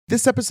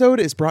This episode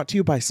is brought to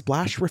you by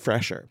Splash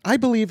Refresher. I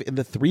believe in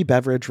the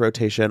 3-beverage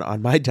rotation on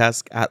my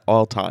desk at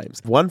all times.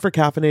 One for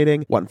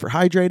caffeinating, one for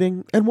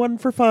hydrating, and one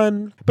for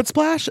fun. But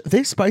Splash,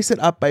 they spice it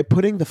up by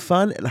putting the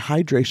fun and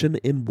hydration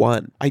in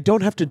one. I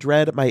don't have to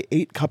dread my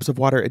 8 cups of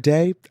water a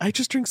day. I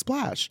just drink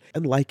Splash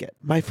and like it.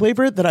 My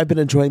flavor that I've been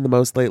enjoying the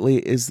most lately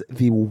is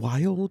the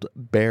Wild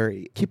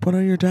Berry. Keep one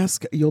on your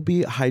desk. You'll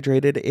be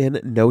hydrated in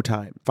no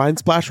time. Find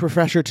Splash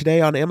Refresher today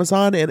on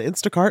Amazon and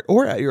Instacart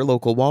or at your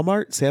local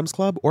Walmart, Sam's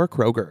Club, or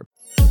Kroger.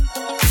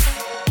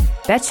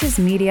 Betches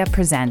Media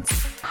presents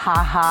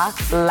Ha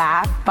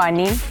laugh,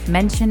 funny.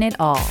 Mention It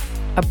All,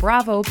 a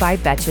Bravo by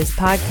Betches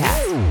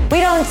podcast.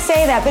 We don't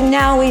say that, but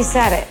now we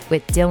said it.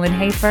 With Dylan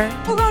Hafer.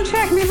 Who gonna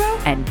check me, bro?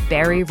 And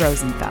Barry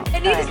Rosenfeld. I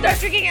need to start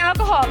drinking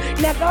alcohol.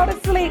 Now go to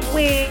sleep,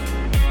 we.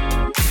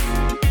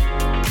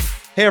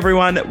 Hey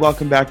everyone,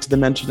 welcome back to the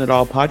Mention It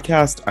All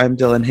podcast. I'm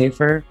Dylan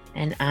Hafer.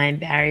 And I'm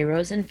Barry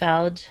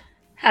Rosenfeld.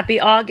 Happy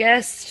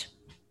August.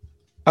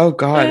 Oh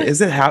God,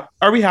 is it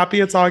are we happy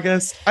it's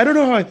August? I don't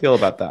know how I feel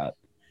about that.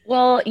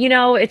 Well, you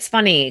know, it's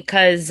funny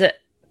because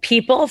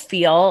people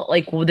feel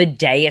like the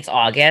day it's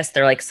August,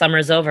 they're like,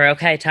 summer's over.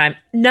 Okay, time.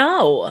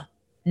 No.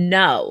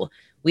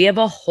 We have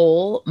a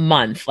whole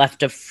month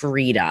left of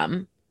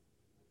freedom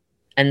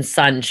and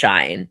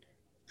sunshine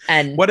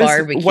and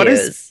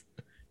barbecues.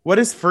 What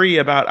is free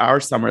about our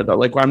summer though?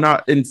 Like, I'm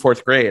not in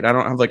 4th grade. I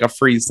don't have like a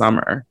free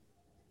summer.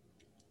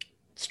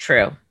 It's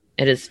true.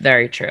 It is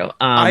very true.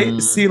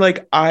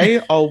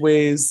 I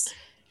always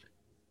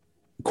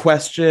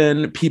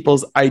question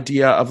people's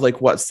idea of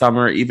like what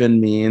summer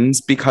even means,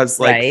 because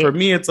like for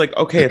me, it's like,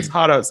 okay, it's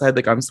hot outside.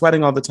 Like I'm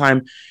sweating all the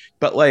time,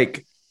 but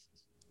like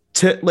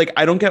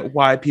I don't get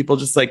why people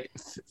just like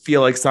feel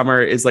like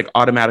summer is like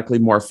automatically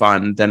more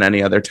fun than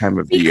any other time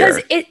of the year.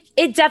 Because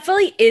it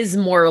definitely is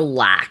more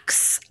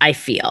lax. I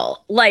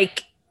feel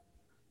like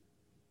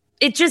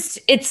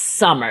it's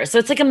summer. So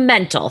it's like a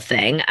mental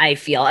thing, I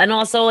feel. And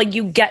also like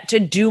you get to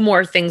do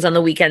more things on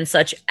the weekend,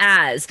 such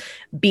as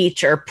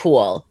beach or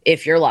pool,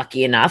 if you're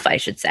lucky enough, I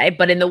should say.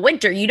 But in the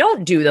winter, you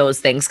don't do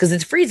those things because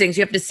it's freezing. So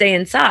you have to stay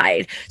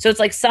inside. So it's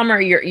like summer,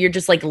 you're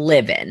just like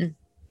living,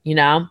 you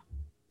know?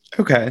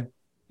 Okay.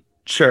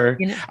 Sure.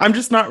 You know? I'm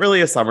just not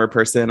really a summer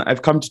person.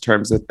 I've come to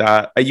terms with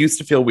that. I used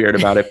to feel weird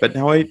about it, but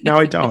now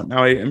I don't.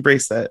 Now I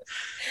embrace it.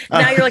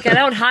 Now you're like, I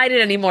don't hide it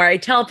anymore. I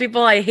tell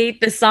people I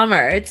hate the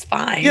summer. It's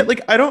fine. Yeah,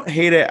 like I don't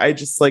hate it. I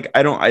just like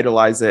I don't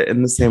idolize it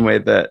in the same way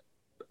that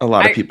a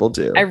lot of people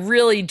do. I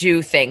really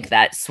do think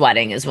that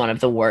sweating is one of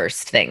the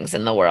worst things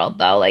in the world,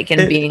 though. Like,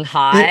 and being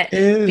hot.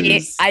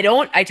 I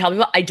tell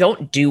people I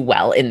don't do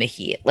well in the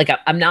heat. Like,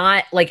 I'm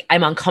not like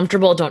I'm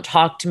uncomfortable. Don't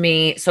talk to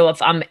me. So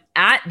if I'm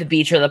at the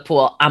beach or the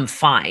pool, I'm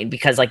fine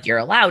because like you're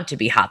allowed to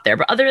be hot there.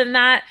 But other than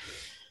that,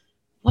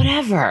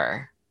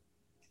 whatever.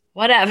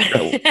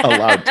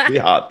 Allowed to be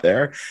hot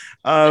there.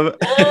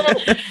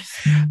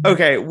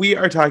 Okay, we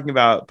are talking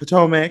about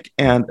Potomac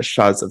and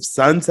Shahs of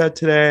Sunset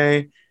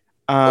today.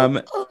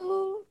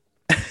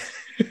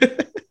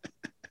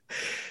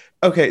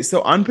 Okay,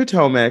 so on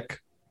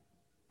Potomac,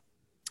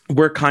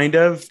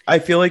 I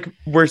feel like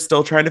we're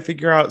still trying to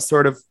figure out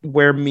sort of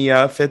where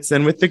Mia fits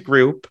in with the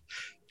group,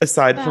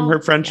 aside from her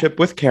friendship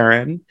with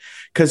Karen,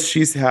 because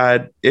she's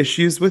had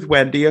issues with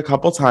Wendy a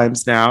couple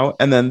times now.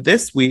 And then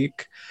this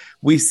week,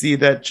 we see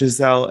that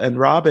Gizelle and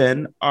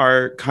Robin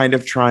are kind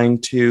of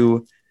trying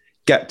to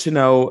get to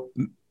know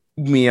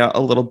Mia a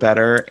little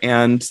better,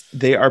 and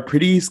they are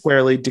pretty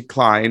squarely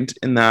declined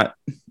in that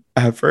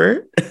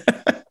effort.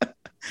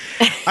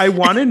 I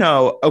want to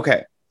know,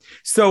 okay,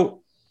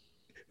 so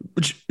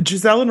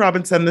Gizelle and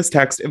Robin send this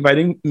text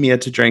inviting Mia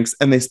to drinks,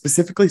 and they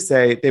specifically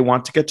say they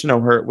want to get to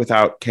know her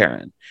without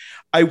Karen.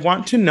 I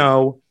want to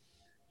know,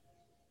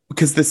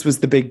 because this was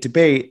the big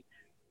debate,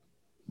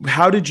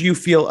 how did you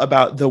feel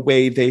about the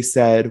way they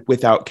said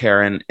without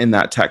Karen in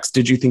that text?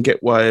 Did you think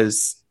it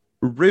was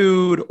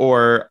rude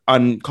or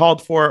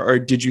uncalled for, or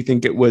did you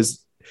think it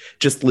was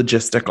just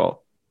logistical?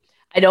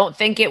 I don't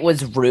think it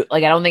was rude.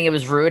 Like, I don't think it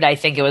was rude. I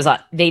think it was,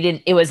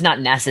 it was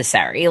not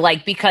necessary.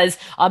 Like, because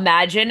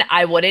imagine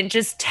I wouldn't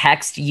just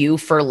text you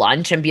for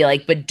lunch and be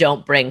like, but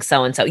don't bring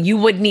so-and-so. You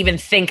wouldn't even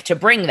think to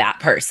bring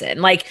that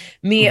person. Like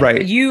me,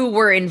 right. You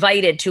were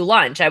invited to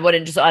lunch. I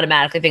wouldn't just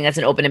automatically think that's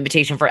an open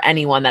invitation for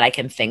anyone that I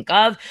can think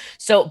of.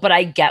 So, but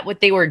I get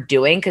what they were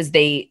doing because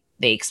they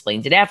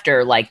explained it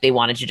after, like they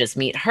wanted to just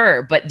meet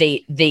her, but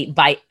they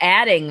by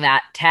adding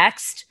that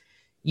text,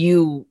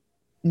 you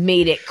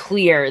made it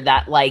clear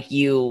that like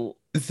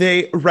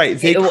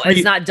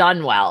it's not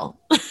done well.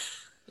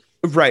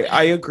 Right.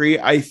 I agree.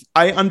 I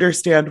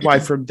understand why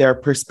from their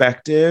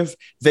perspective,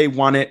 they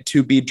want it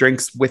to be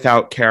drinks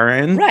without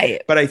Karen.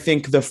 Right. But I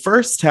think the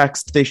first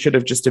text, they should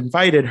have just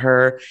invited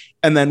her.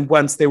 And then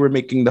once they were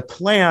making the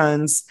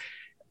plans,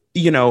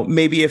 you know,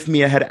 maybe if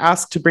Mia had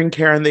asked to bring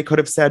Karen, they could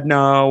have said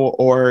no,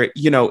 or,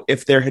 you know,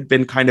 if there had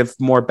been kind of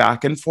more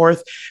back and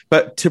forth.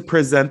 But to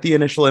present the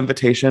initial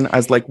invitation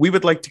as like, we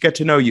would like to get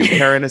to know you,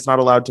 Karen is not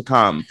allowed to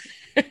come.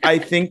 I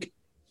think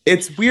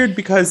it's weird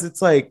because it's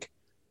like,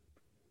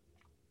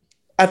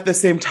 at the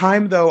same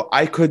time, though,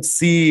 I could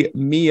see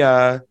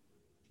Mia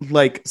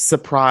like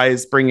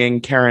surprise bringing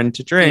Karen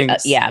to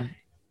drinks. Yeah.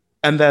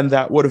 And then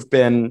that would have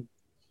been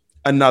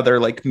another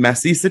like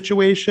messy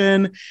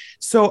situation.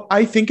 So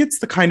I think it's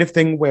the kind of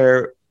thing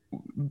where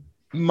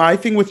my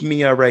thing with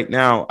Mia right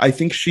now, I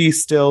think she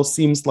still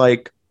seems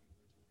like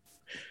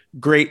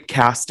great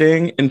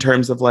casting in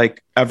terms of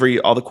like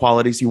all the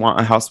qualities you want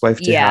a housewife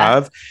to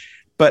have.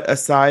 But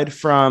aside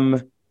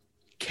from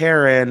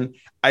Karen,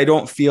 I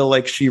don't feel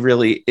like she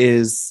really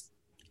is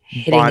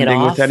hitting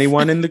bonding with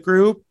anyone in the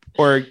group,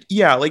 or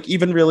like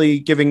even really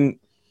giving,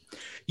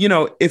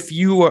 if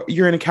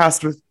you're in a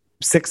cast with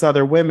 6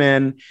 other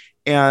women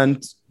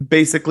and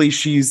basically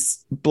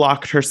she's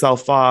blocked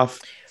herself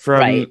off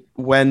from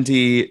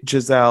Wendy,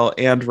 Giselle,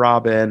 and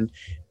Robin,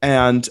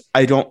 and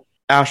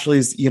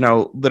Ashley's,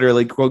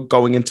 literally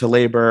going into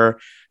labor,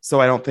 so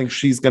I don't think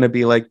she's going to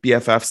be like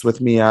BFFs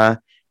with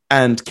Mia.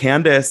 And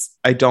Candace,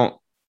 I don't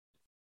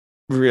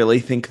really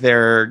think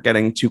they're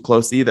getting too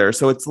close either.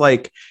 So it's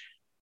like,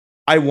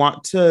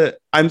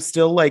 I'm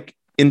still like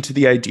into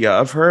the idea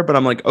of her, but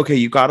I'm like, okay,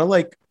 you got to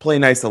like play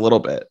nice a little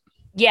bit.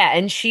 Yeah,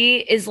 and she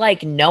is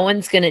like, no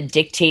one's going to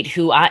dictate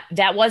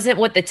that wasn't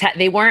what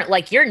they weren't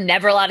like, you're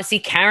never allowed to see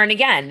Karen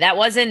again.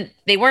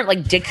 They weren't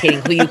like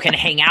dictating who you can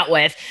hang out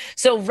with.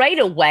 So right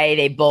away,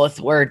 they both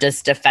were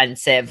just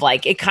defensive.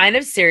 Like, it kind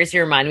of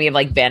seriously reminded me of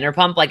like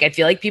Vanderpump. Like, I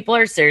feel like people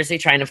are seriously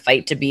trying to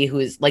fight to be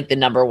who's like the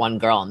number one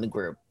girl in the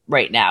group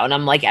right now. And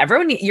I'm like,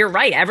 you're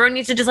right. Everyone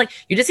needs to just like,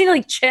 you just need to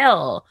like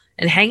chill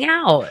and hang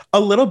out a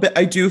little bit.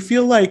 I do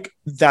feel like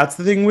that's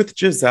the thing with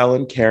Giselle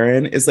and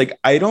Karen is like,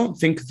 I don't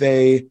think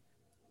they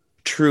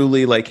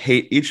truly like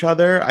hate each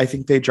other. I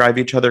think they drive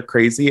each other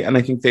crazy, and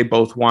I think they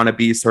both want to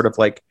be sort of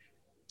like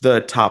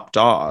the top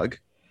dog.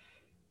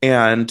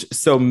 And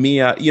so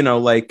Mia,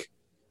 like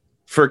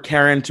for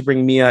Karen to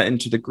bring Mia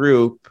into the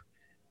group,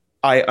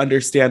 I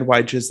understand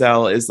why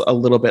Giselle is a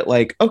little bit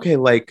like, okay,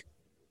 like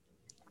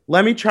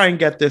let me try and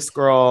get this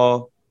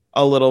girl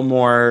a little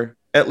more,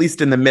 at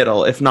least in the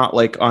middle, if not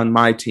like on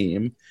my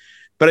team.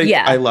 But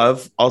I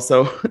love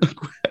also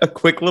a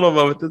quick little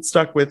moment that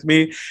stuck with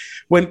me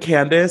when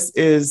Candace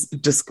is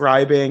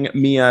describing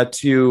Mia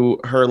to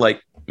her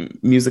like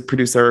music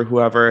producer or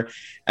whoever,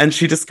 and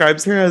she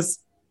describes her as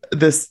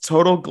this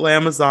total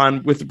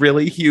glamazon with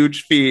really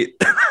huge feet.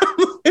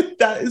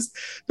 That is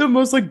the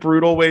most like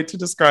brutal way to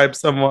describe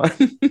someone.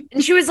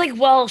 And she was like,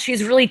 well,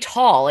 she's really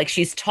tall. Like,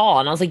 she's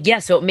tall. And I was like, yeah,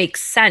 so it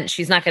makes sense.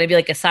 She's not going to be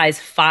like a size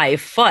 5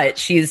 foot.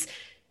 She's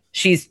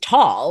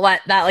tall.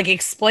 That like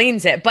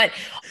explains it. But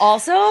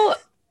also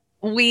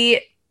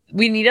we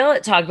need to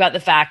talk about the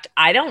fact,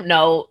 I don't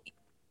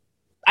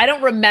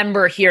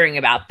remember hearing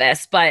about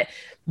this, but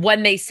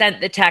when they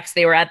sent the text,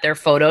 they were at their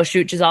photo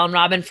shoot, Giselle and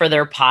Robin, for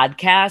their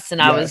podcast.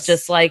 And I was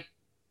just like,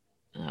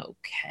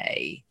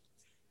 okay,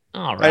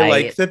 all right. I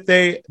like that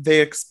they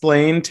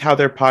explained how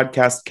their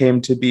podcast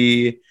came to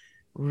be.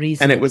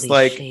 Reasonably and it was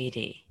like,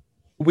 shady.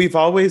 We've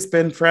always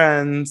been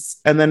friends.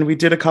 And then we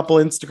did a couple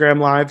Instagram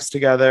lives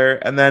together.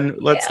 And then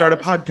let's start a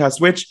podcast,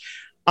 which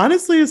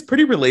honestly is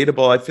pretty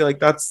relatable. I feel like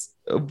that's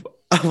a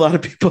lot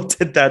of people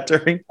did that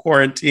during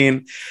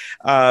quarantine.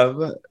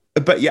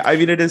 But yeah, I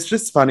mean, it is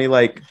just funny,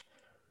 like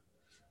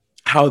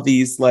how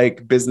these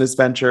like business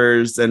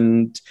ventures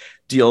and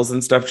deals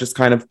and stuff just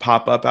kind of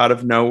pop up out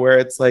of nowhere.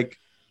 It's like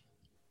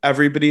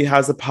everybody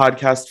has a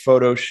podcast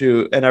photo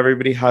shoot and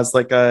everybody has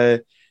like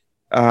a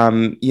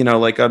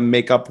like a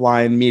makeup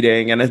line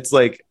meeting, and it's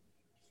like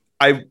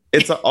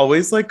it's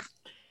always like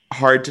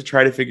hard to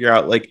try to figure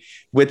out like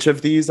which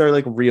of these are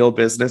like real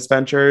business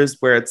ventures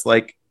where it's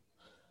like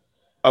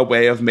a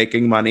way of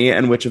making money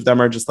and which of them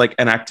are just like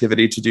an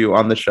activity to do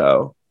on the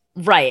show.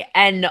 Right.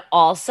 And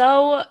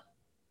also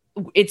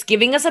it's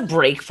giving us a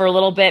break for a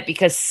little bit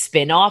because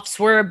spin-offs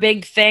were a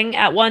big thing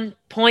at one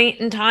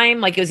point in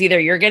time. Like, it was either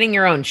you're getting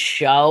your own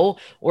show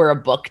or a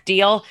book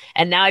deal.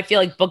 And now I feel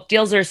like book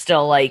deals are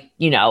still like,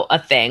 a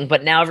thing,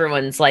 but now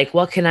everyone's like,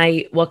 what can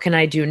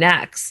I do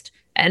next?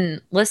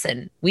 And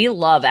listen, we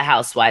love a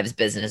Housewives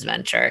business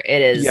venture.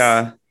 It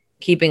is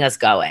keeping us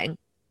going.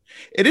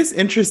 It is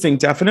interesting.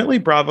 Definitely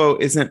Bravo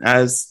isn't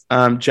as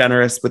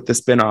generous with the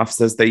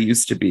spin-offs as they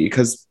used to be.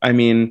 Because, I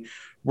mean,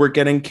 we're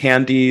getting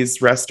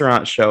Candy's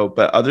restaurant show.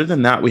 But other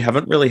than that, we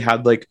haven't really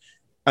had like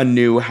a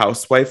new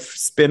housewife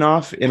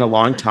spin-off in a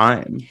long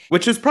time,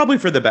 which is probably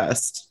for the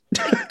best.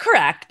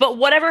 Correct. But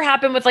whatever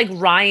happened with like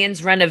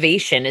Ryan's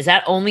Renovation? Is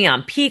that only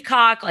on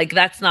Peacock? Like,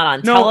 that's not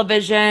on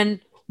television?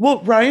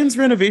 Well, Ryan's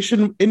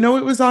Renovation, it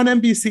was on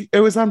NBC. It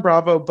was on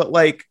Bravo. But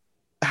like,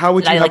 how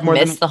would you have more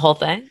miss the whole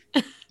thing?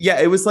 Yeah,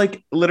 it was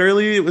like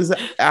literally it was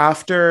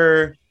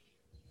after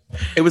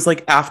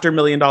 $1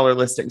 million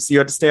Listing. So you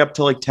had to stay up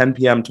till like 10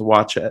 p.m. to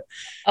watch it.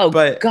 Oh,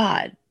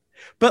 God.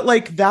 But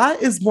like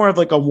that is more of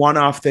like a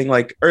one-off thing,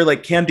 like, or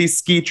like Candy's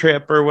ski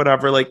trip or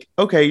whatever. Like,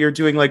 okay, you're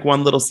doing like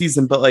one little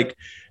season, but like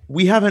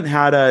we haven't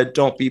had a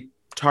Don't Be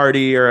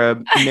Tardy or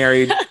a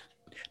married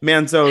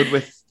Manzo'd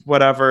with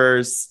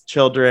whatever's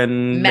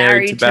children.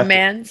 Married to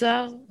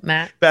Manzo?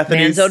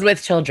 Manzo'd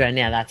with children.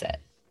 Yeah, that's it.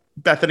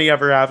 Bethany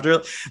Ever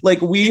After.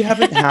 Like, we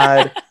haven't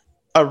had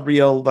a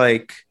real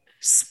like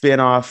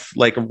spin-off,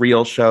 like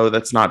real show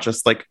that's not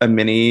just like a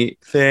mini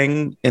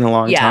thing in a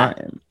long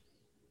time.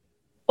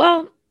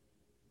 Well,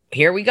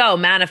 here we go,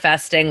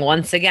 manifesting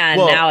once again.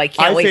 Well, now I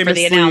can't wait for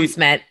the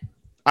announcement.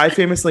 I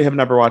famously have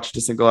never watched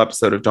a single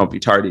episode of Don't Be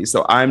Tardy,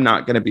 so I'm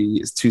not going to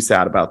be too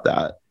sad about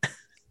that.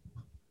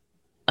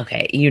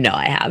 Okay,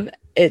 I have.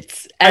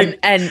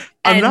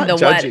 I'm not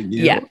judging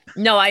you. Yeah,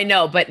 no, I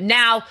know, but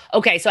now,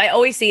 okay. So I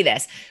always see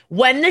this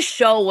when the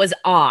show was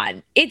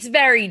on. It's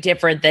very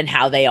different than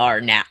how they are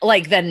now.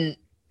 Like then,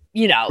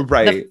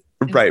 right.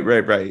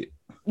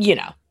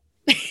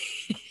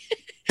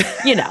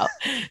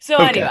 So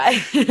anyway,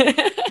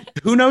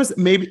 who knows?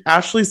 Maybe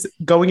Ashley's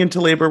going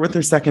into labor with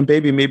her second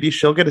baby. Maybe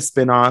she'll get a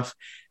spinoff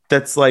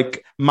that's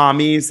like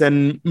mommies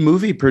and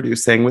movie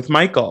producing with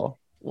Michael.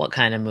 What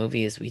kind of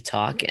movie is we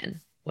talking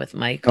with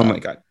Michael? Oh my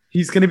God.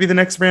 He's going to be the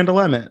next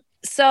Randall Emmett.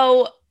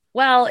 So,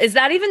 well, is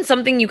that even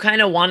something you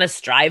kind of want to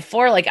strive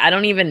for? Like, I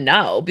don't even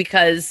know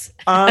because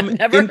I've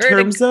never in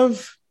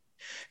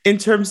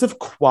terms of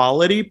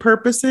quality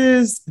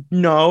purposes,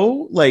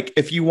 no. Like,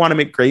 if you want to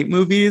make great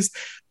movies,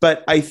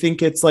 but I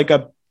think it's like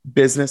a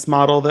business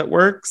model that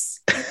works.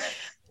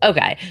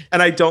 Okay.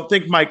 And I don't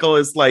think Michael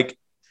is like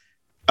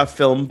a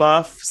film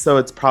buff, so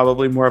it's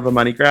probably more of a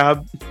money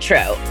grab.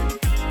 True.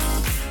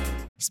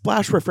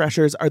 Splash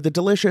Refreshers are the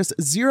delicious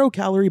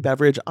 0-calorie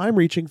beverage I'm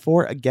reaching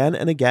for again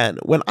and again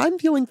when I'm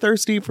feeling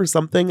thirsty for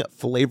something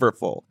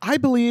flavorful. I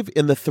believe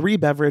in the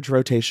 3-beverage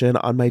rotation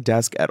on my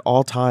desk at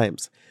all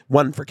times.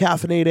 One for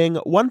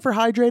caffeinating, one for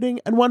hydrating,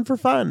 and one for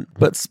fun.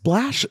 But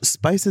Splash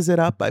spices it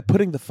up by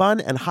putting the fun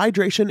and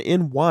hydration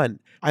in one.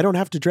 I don't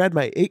have to dread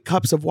my 8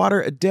 cups of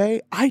water a day.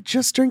 I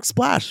just drink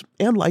Splash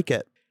and like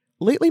it.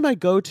 Lately, my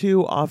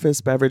go-to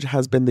office beverage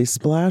has been the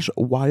Splash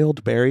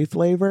Wild Berry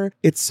flavor.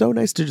 It's so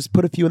nice to just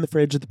put a few in the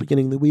fridge at the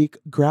beginning of the week,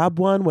 grab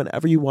one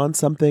whenever you want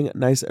something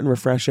nice and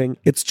refreshing.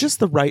 It's just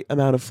the right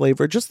amount of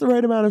flavor, just the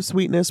right amount of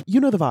sweetness. You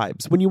know the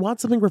vibes. When you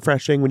want something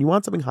refreshing, when you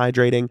want something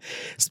hydrating,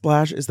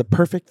 Splash is the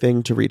perfect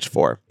thing to reach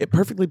for. It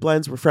perfectly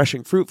blends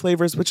refreshing fruit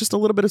flavors with just a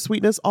little bit of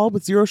sweetness, all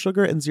with 0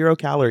 sugar and 0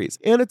 calories.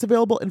 And it's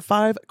available in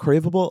 5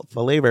 craveable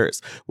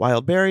flavors.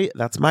 Wild Berry,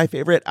 that's my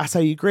favorite,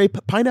 acai grape,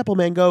 pineapple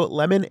mango,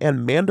 lemon,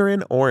 and mandarin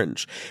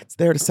orange. It's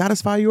there to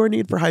satisfy your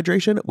need for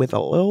hydration with a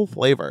little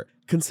flavor.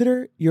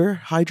 Consider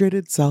your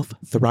hydrated self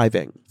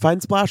thriving.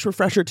 Find Splash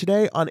Refresher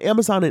today on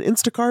Amazon and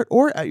Instacart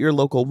or at your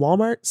local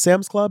Walmart,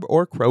 Sam's Club,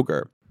 or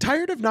Kroger.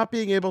 Tired of not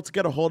being able to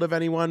get a hold of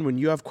anyone when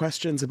you have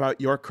questions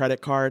about your credit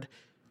card?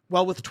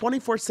 Well, with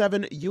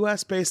 24/7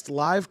 US-based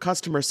live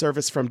customer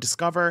service from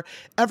Discover,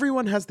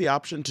 everyone has the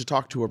option to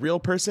talk to a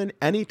real person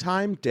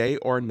anytime, day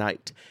or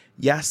night.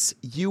 Yes,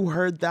 you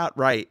heard that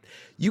right.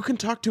 You can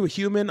talk to a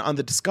human on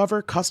the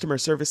Discover customer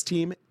service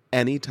team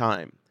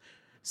anytime.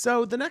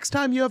 So the next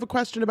time you have a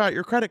question about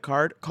your credit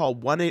card, call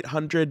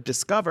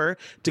 1-800-DISCOVER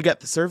to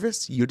get the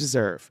service you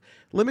deserve.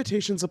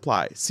 Limitations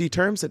apply. See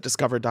terms at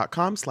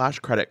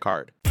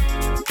discover.com/creditcard.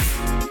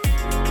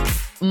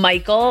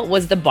 Michael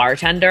was the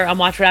bartender on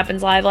Watch What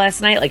Happens Live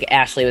last night. Like,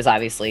 Ashley was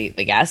obviously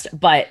the guest,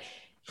 but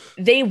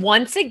they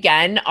once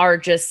again are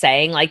just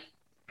saying, like,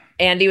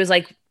 Andy was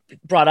like,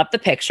 brought up the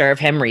picture of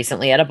him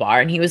recently at a bar,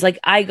 and he was like,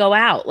 I go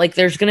out, like,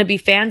 there's going to be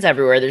fans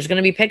everywhere, there's going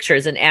to be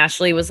pictures. And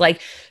Ashley was like,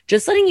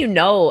 just letting you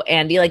know,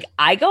 Andy, like,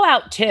 I go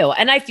out too.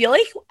 And I feel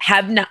like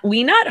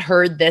we not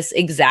heard this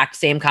exact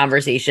same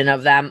conversation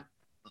of them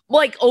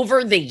like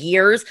over the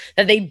years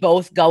that they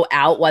both go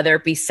out, whether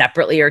it be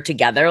separately or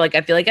together. Like,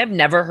 I feel like I've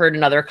never heard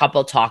another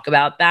couple talk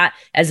about that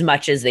as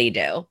much as they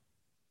do,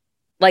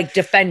 like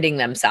defending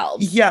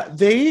themselves. Yeah,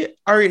 they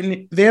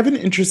have an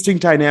interesting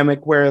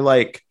dynamic where,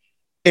 like,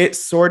 it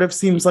sort of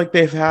seems like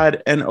they've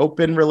had an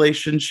open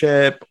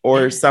relationship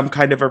or some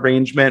kind of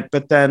arrangement.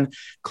 But then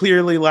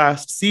clearly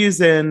last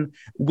season,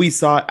 we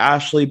saw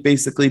Ashley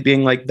basically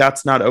being like,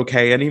 that's not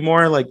okay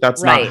anymore. Like,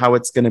 that's not how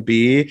it's going to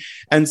be.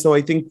 And so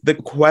I think the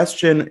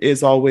question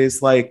is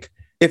always like,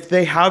 if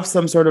they have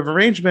some sort of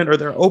arrangement or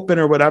they're open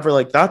or whatever,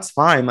 like, that's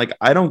fine. Like,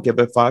 I don't give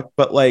a fuck.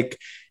 But like,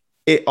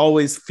 it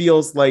always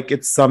feels like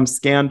it's some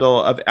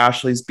scandal of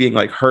Ashley's being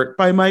like hurt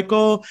by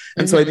Michael.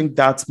 And so I think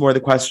that's more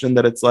the question,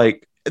 that it's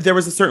like, there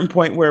was a certain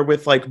point where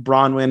with like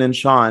Bronwyn and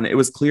Sean, it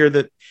was clear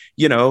that,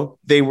 you know,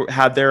 they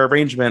had their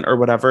arrangement or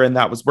whatever, and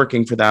that was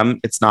working for them.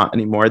 It's not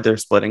anymore. They're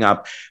splitting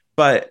up.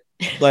 But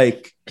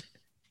like,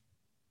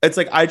 it's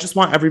like, I just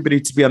want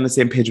everybody to be on the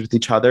same page with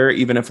each other,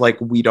 even if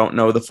like we don't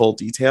know the full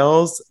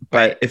details.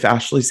 But if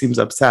Ashley seems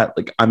upset,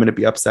 like, I'm going to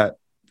be upset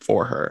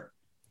for her.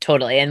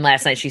 Totally. And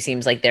last night she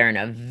seems like they're in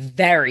a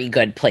very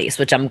good place,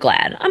 which I'm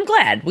glad.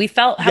 We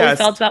felt how we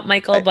felt about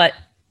Michael, but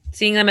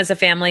seeing them as a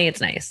family,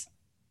 it's nice.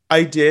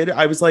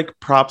 I was like,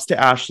 props to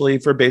Ashley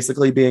for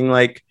basically being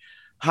like,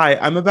 hi,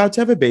 I'm about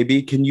to have a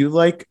baby. Can you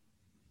like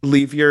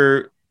leave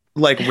your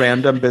like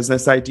random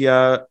business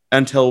idea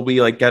until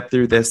we like get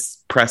through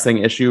this pressing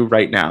issue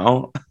right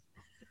now?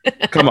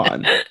 Come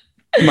on,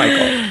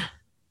 Michael.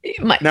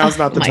 Now's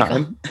not the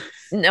time.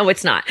 No,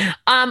 it's not.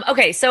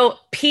 Okay, so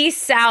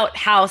Peace Out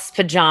House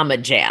Pajama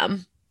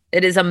Jam.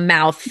 It is a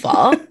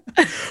mouthful.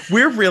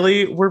 We're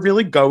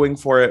really going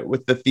for it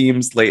with the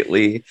themes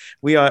lately.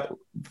 We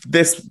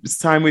this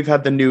time we've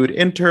had the nude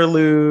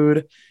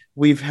interlude,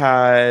 we've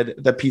had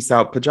the peace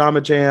out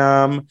pajama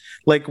jam.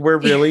 Like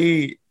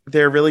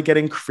they're really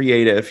getting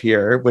creative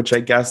here, which I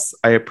guess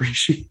I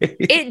appreciate.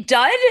 It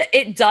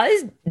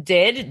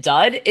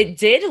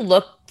did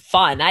look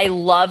fun. I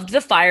loved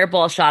the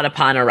fireball shot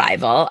upon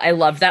arrival. I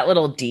loved that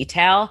little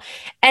detail.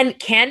 And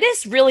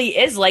Candace really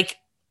is like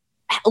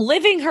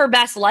living her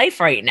best life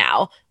right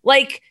now.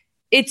 Like,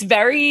 it's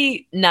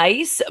very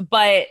nice,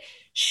 but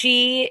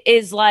she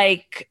is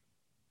like,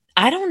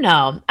 I don't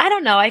know.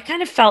 I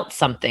kind of felt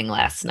something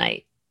last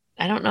night.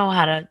 I don't know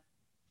how to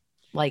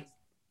like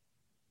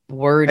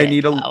word it.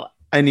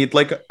 I need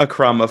like a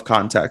crumb of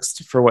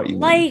context for what you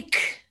mean.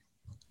 Like,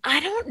 I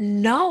don't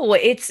know.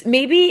 It's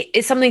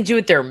something to do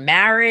with their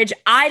marriage.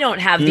 I don't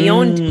have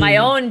my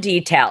own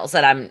details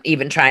that I'm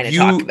even trying to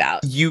talk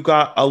about. You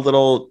got a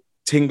little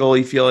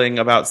tingly feeling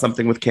about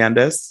something with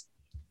Candace?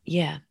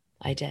 Yeah,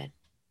 I did.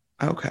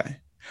 Okay.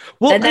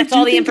 Well, and that's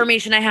all the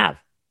information I have.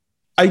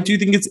 I do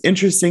think it's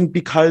interesting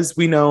because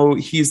we know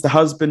he's the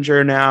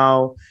husbander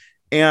now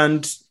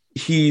and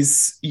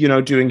he's,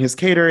 doing his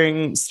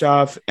catering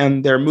stuff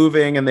and they're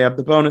moving and they have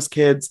the bonus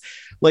kids.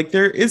 Like,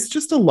 there is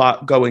just a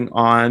lot going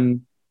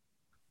on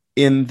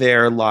in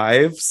their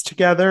lives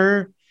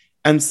together.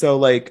 And so,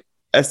 like,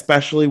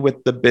 especially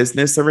with the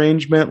business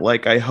arrangement,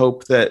 like, I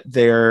hope that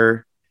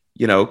they're,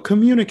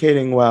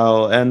 communicating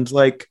well and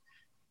like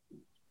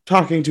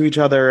talking to each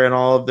other and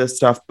all of this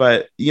stuff.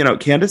 But,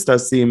 Candace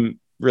does seem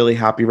really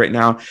happy right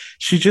now.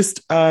 She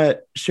just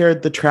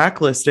shared the track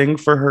listing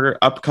for her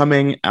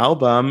upcoming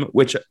album,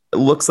 which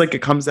looks like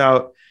it comes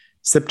out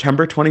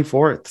September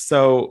 24th.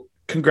 So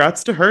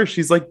congrats to her.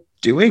 She's like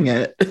doing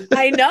it.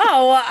 I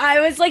know. I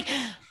was like,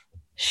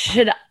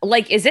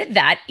 is it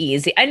that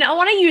easy? I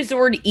want to use the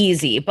word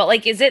easy, but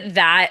like, is it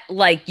that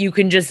like you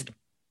can just,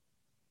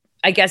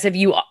 I guess if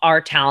you are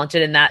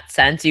talented in that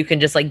sense, you can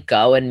just like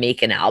go and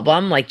make an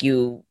album. Like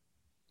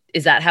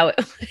is that how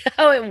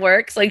it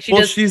works? Like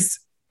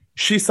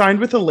she signed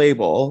with a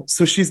label,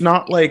 so she's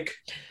not like.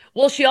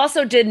 Well, she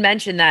also did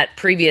mention that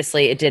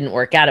previously it didn't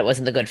work out. It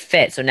wasn't a good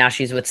fit. So now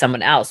she's with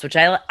someone else, which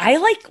I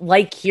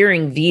like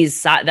hearing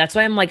these. That's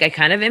why I'm like, I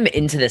kind of am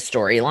into this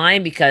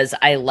storyline because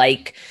I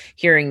like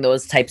hearing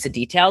those types of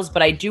details.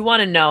 But I do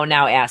want to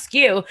ask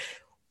you,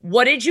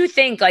 what did you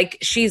think? Like,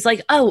 she's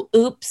like, oh,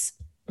 oops.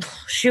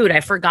 Shoot,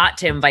 I forgot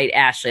to invite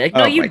Ashley. Like,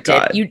 no, you did.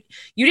 God. You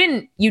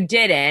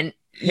didn't.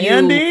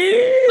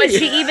 Andy. But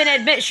she even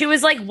admit she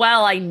was like,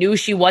 well, I knew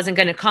she wasn't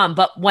going to come.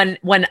 But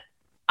when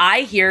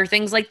I hear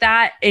things like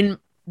that, and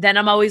then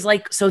I'm always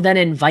like, so then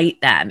invite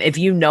them. If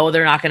you know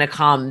they're not going to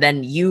come,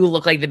 then you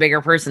look like the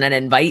bigger person and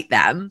invite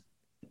them.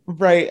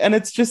 Right. And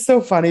it's just so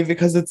funny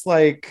because it's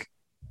like,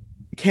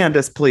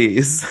 Candace,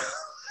 please.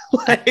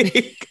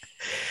 Like,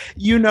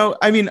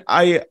 I mean,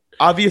 I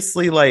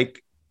obviously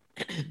like,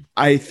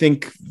 I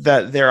think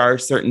that there are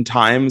certain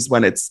times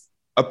when it's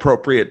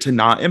appropriate to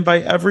not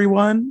invite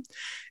everyone.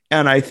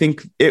 And I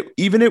think it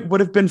would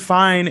have been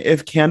fine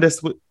if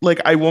Candace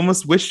I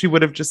almost wish she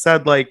would have just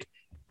said like,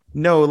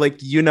 no, like,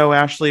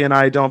 Ashley and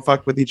I don't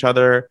fuck with each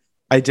other.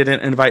 I didn't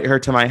invite her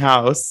to my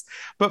house.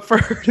 But for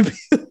her to be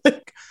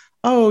like,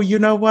 oh, you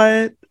know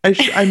what?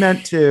 I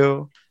meant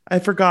to. I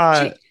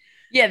forgot.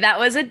 Yeah, that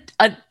was a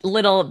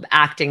little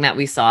acting that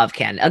we saw of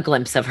a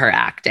glimpse of her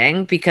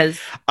acting because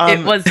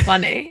it was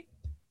funny.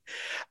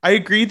 I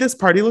agree. This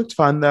party looked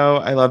fun, though.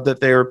 I love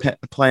that they were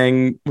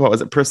playing, what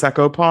was it,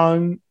 Prosecco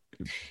Pong?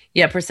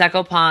 Yeah,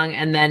 Prosecco Pong.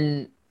 And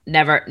then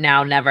never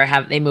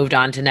have they moved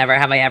on to Never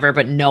Have I Ever,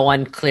 but no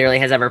one clearly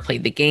has ever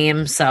played the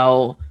game.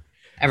 So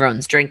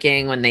everyone's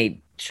drinking when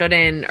they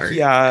shouldn't.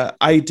 Yeah,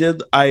 I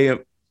did.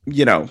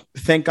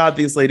 Thank God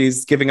these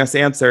ladies giving us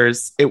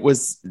answers.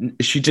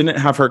 She didn't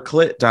have her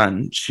clit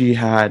done. She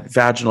had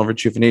vaginal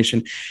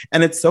rejuvenation.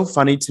 And it's so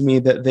funny to me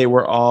that they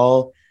were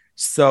all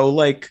so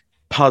like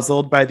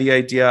puzzled by the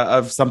idea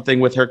of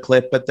something with her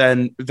clit, but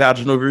then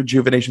vaginal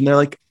rejuvenation. They're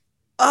like,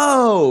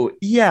 oh,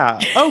 yeah,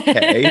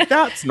 okay,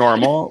 that's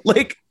normal.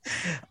 Like,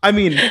 I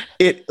mean,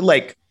 it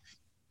like,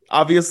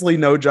 obviously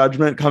no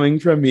judgment coming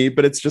from me,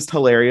 but it's just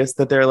hilarious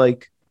that they're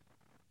like,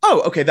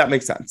 oh, okay, that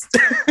makes sense.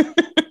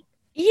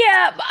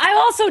 Yeah, I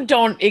also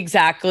don't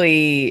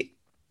exactly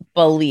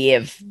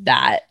believe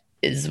that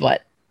is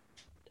what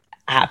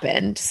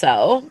happened.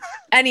 So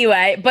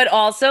anyway, but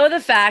also the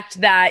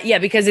fact that, yeah,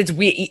 because it's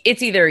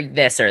either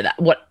this or that.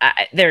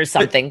 There's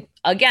something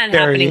again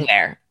happening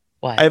there.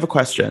 What? I have a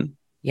question.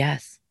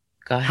 Yes,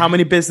 go ahead. How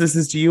many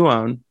businesses do you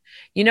own?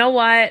 You know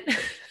what?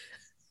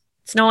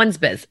 It's no one's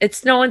business.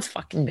 It's no one's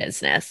fucking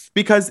business.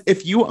 Because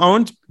if you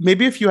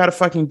had a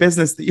fucking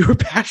business that you were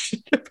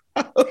passionate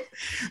about,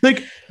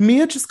 like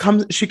Mia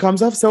she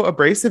comes off so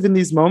abrasive in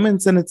these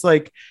moments. And it's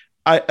like,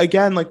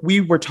 we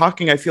were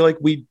talking, I feel like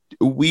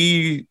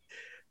we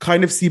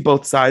kind of see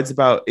both sides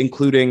about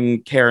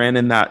including Karen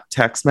in that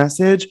text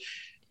message,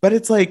 but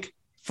it's like,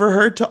 for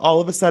her to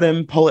all of a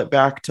sudden pull it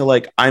back to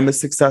like, I'm a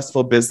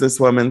successful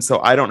businesswoman,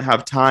 so I don't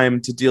have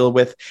time to deal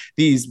with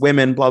these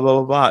women, blah, blah,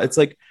 blah, blah. It's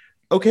like,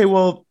 okay,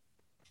 well,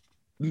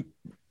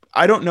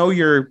 I don't know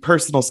your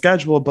personal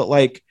schedule, but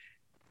like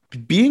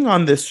being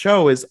on this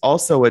show is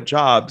also a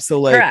job. So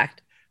like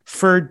Correct.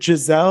 for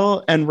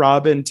Giselle and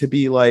Robin to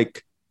be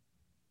like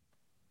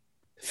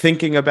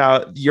thinking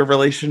about your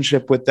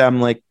relationship with them,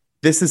 like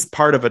this is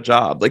part of a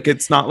job. Like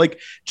it's not like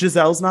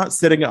Giselle's not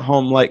sitting at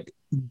home like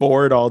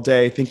bored all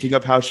day thinking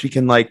of how she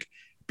can like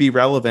be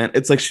relevant.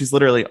 It's like she's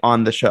literally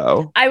on the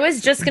show. I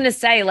was just gonna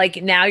say,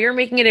 like, now you're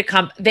making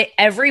it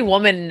every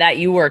woman that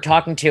you were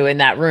talking to in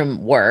that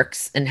room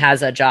works and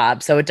has a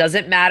job. So it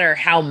doesn't matter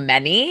how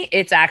many,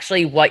 it's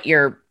actually what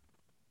it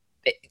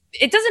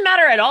doesn't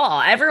matter at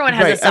all. Everyone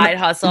has a side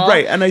hustle.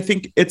 Right. And I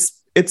think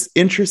it's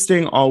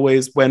interesting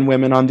always when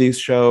women on these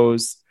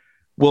shows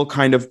will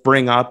kind of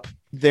bring up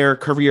their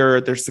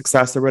career, their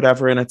success or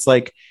whatever. And it's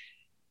like,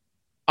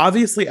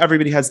 obviously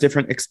everybody has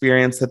different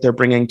experience that they're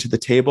bringing to the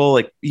table.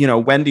 Like, you know,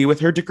 Wendy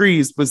with her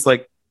degrees was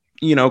like,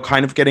 you know,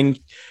 kind of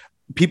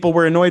people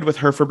were annoyed with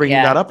her for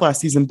bringing that up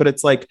last season. But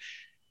it's like,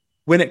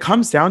 when it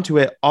comes down to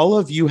it, all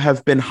of you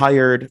have been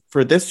hired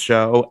for this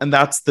show. And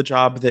that's the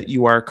job that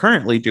you are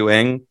currently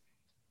doing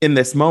in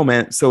this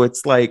moment. So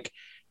it's like,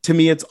 to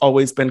me, it's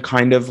always been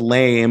kind of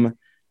lame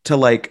to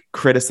like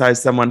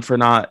criticize someone for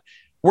not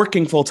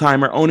working full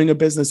time or owning a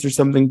business or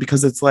something,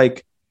 because it's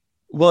like,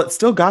 well, it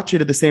still got you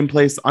to the same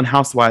place on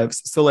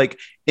Housewives. So like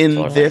in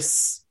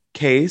this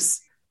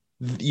case,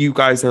 you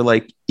guys are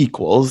like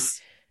equals.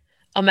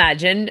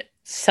 Imagine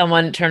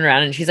someone turn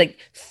around and she's like,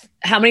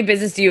 how many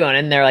businesses do you own?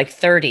 And they're like,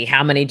 30.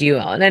 How many do you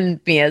own? And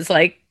Mia's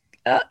like,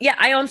 yeah,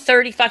 I own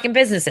 30 fucking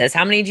businesses.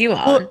 How many do you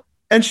own? Well,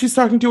 and she's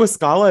talking to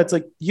Escala. It's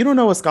like, you don't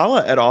know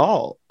Escala at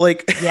all.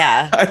 Like,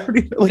 yeah, I don't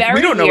even, like,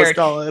 we don't know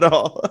Escala at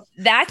all.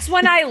 That's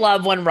when I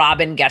love when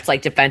Robin gets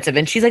like defensive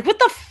and she's like, what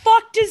the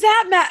fuck does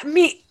that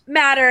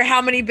matter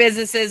how many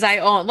businesses I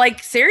own?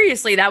 Like,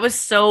 seriously, that was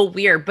so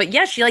weird. But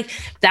yeah, she like,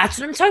 that's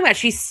what I'm talking about.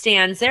 She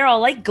stands there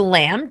all like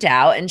glammed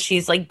out and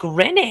she's like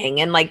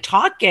grinning and like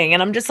talking.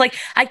 And I'm just like,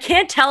 I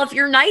can't tell if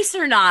you're nice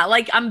or not.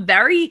 Like, I'm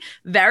very,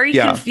 very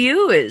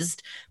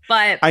confused.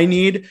 But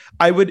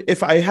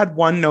if I had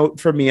one note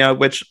for Mia,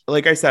 which,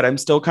 like I said, I'm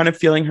still kind of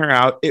feeling her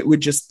out, it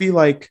would just be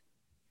like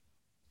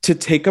to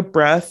take a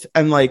breath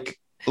and like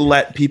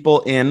let people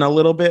in a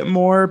little bit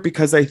more,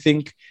 because I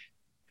think,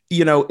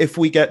 you know, if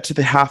we get to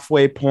the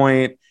halfway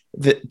point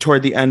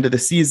toward the end of the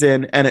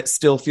season and it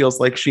still feels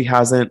like she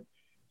hasn't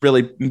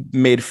really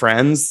made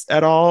friends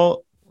at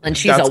all. And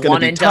she's a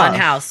one and done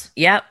house.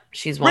 Yep.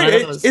 She's one of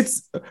those.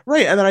 It's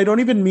right. And then I don't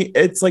even mean,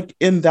 it's like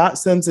in that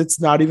sense, it's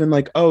not even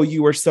like, oh,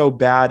 you were so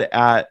bad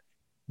at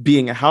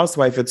being a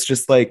housewife. It's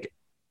just like,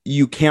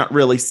 you can't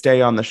really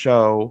stay on the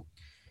show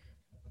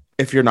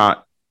if you're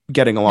not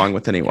getting along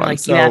with anyone. Like,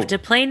 so, you have to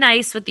play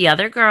nice with the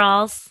other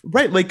girls.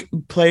 Right. Like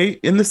play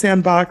in the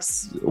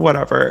sandbox,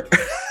 whatever.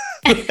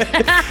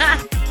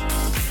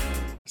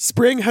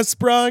 Spring has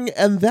sprung,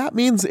 and that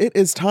means it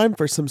is time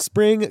for some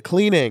spring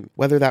cleaning.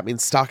 Whether that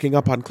means stocking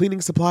up on cleaning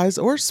supplies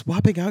or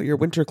swapping out your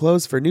winter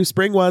clothes for new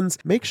spring ones,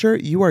 make sure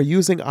you are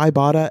using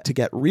Ibotta to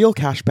get real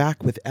cash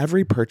back with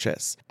every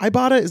purchase.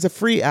 Ibotta is a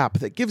free app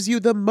that gives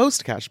you the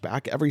most cash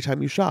back every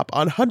time you shop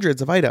on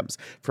hundreds of items,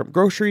 from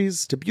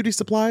groceries to beauty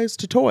supplies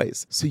to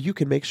toys, so you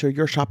can make sure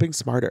you're shopping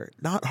smarter,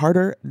 not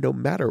harder, no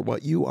matter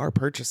what you are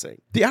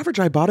purchasing. The average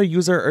Ibotta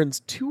user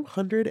earns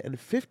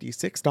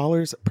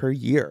 $256 per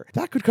year.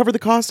 That could cover the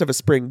cost of a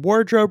spring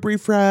wardrobe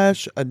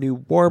refresh, a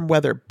new warm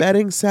weather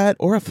bedding set,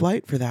 or a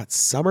flight for that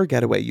summer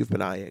getaway you've been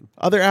eyeing.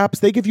 Other apps,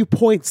 they give you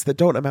points that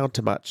don't amount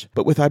to much.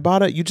 But with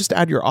Ibotta, you just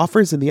add your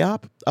offers in the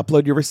app,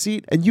 upload your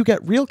receipt, and you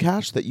get real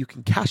cash that you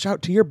can cash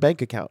out to your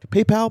bank account,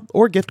 PayPal,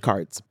 or gift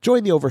cards.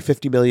 Join the over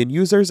 50 million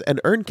users and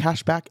earn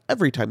cash back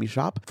every time you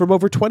shop from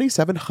over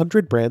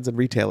 2,700 brands and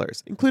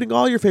retailers, including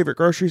all your favorite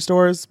grocery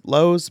stores,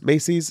 Lowe's,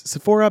 Macy's,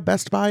 Sephora,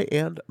 Best Buy,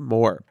 and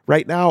more.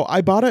 Right now,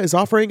 Ibotta is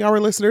offering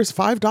our listeners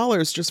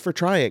 $5 just for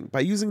trying by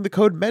using the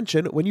code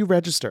MENTION when you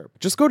register.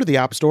 Just go to the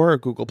App Store or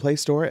Google Play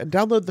Store and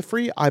download the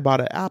free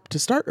Ibotta app to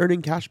start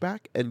earning cash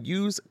back and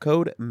use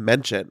code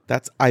MENTION.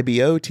 That's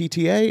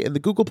IBOTTA in the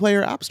Google Play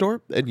or App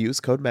Store and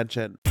use code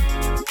MENTION.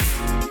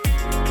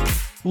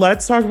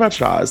 Let's talk about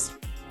Shahs.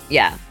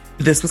 Yeah.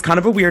 This was kind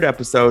of a weird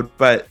episode,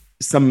 but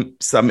some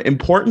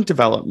important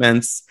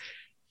developments.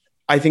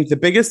 I think the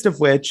biggest of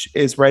which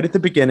is right at the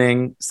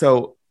beginning.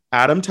 So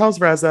Adam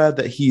tells Reza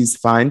that he's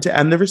fine to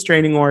end the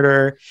restraining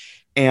order,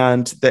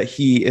 and that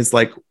he is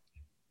like,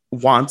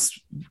 wants,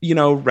 you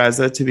know,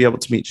 Reza to be able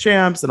to meet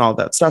Shams and all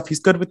that stuff.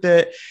 He's good with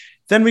it.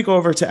 Then we go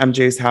over to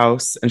MJ's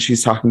house and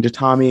she's talking to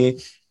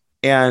Tommy,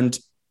 and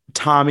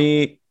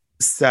Tommy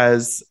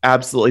says,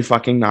 absolutely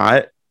fucking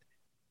not.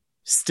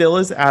 Still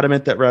is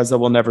adamant that Reza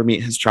will never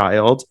meet his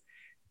child,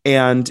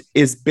 and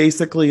is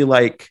basically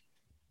like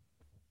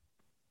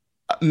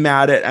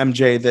mad at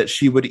MJ that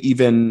she would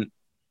even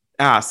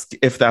ask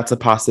if that's a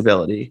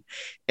possibility.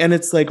 And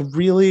it's like,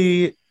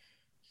 really,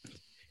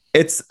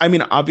 I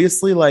mean,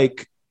 obviously,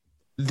 like,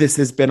 this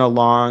has been a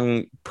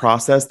long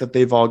process that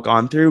they've all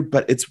gone through,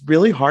 but it's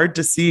really hard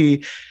to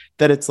see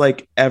that it's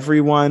like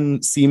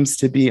everyone seems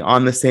to be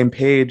on the same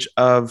page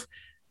of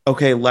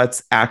okay,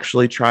 let's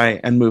actually try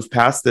and move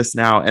past this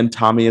now. And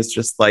Tommy is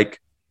just like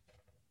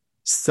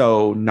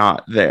so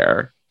not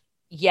there.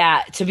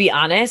 Yeah, to be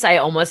honest, I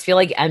almost feel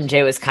like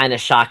MJ was kind of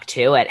shocked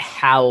too at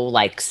how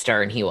like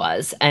stern he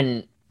was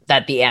and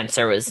that the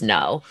answer was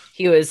no.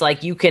 He was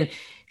like, you can,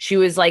 she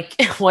was like,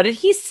 what did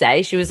he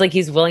say? She was like,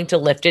 he's willing to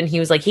lift it. And he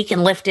was like, he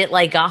can lift it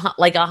like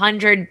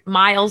 100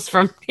 miles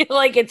from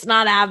like it's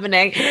not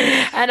happening.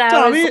 And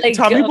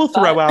Tommy will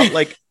throw out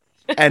like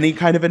any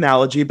kind of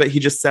analogy, but he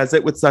just says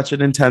it with such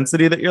an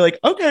intensity that you're like,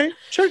 okay,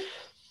 sure.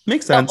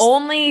 Makes sense. The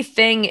only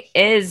thing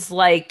is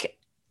like,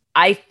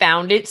 I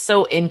found it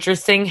so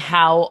interesting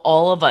how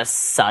all of a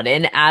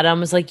sudden Adam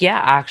was like, yeah,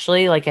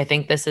 actually, like, I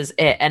think this is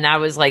it. And I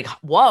was like,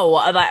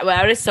 whoa,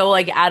 that is so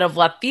like out of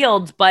left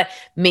field, but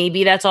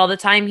maybe that's all the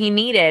time he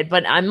needed.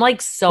 But I'm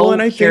like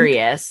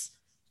curious.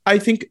 I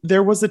think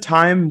there was a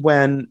time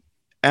when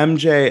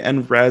MJ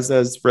and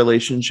Reza's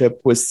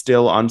relationship was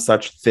still on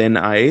such thin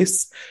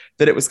ice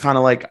that it was kind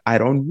of like, I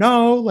don't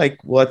know, like,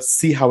 let's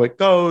see how it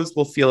goes.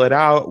 We'll feel it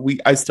out.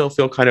 I still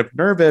feel kind of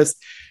nervous.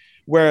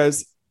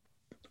 Whereas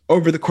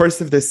over the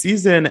course of this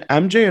season,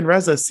 MJ and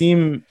Reza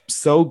seem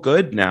so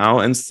good now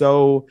and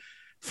so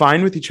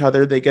fine with each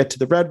other. They get to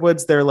the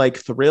Redwoods. They're like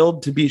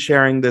thrilled to be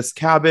sharing this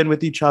cabin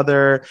with each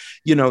other.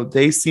 You know,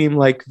 they seem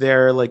like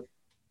they're like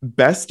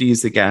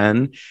besties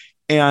again.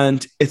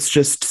 And it's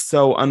just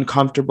so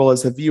uncomfortable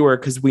as a viewer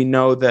because we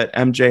know that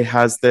MJ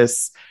has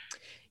this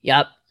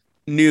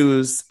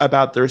news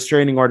about the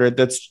restraining order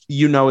that's,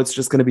 you know, it's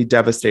just going to be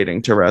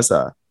devastating to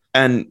Reza.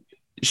 And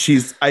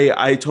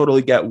I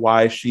totally get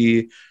why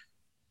she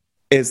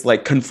is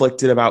like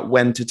conflicted about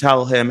when to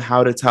tell him,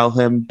 how to tell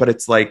him, but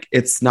it's like,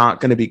 it's not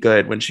going to be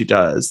good when she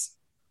does.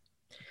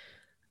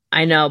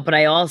 I know, but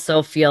I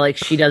also feel like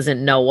she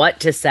doesn't know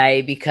what to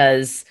say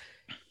because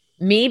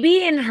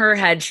maybe in her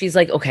head, she's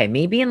like, okay,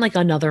 maybe in like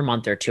another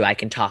month or two, I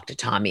can talk to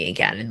Tommy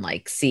again and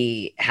like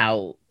see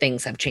how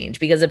things have changed.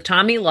 Because if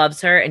Tommy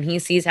loves her and he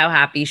sees how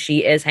happy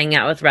she is hanging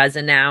out with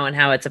Reza now and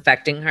how it's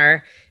affecting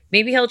her,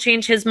 maybe he'll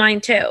change his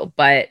mind too.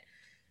 But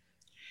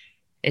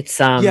it's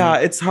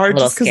it's hard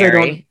just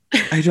because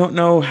I don't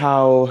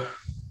know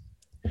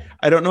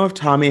if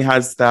Tommy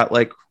has that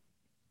like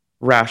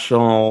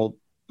rational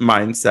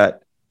mindset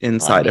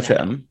inside of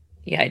him.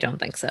 Yeah, I don't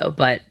think so,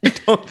 but I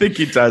don't think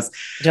he does.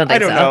 I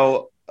don't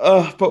know.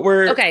 But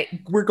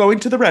we're going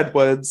to the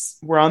Redwoods.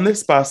 We're on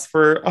this bus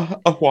for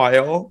a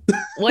while.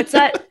 What's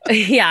that?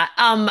 Yeah.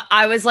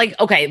 I was like,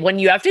 okay, when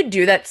you have to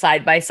do that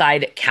side by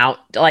side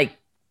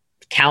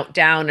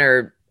countdown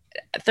or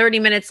 30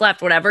 minutes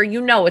left, whatever,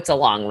 you know, it's a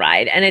long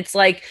ride. And it's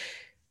like,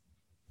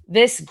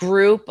 this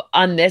group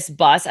on this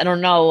bus, I don't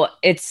know.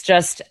 It's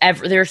just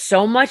there's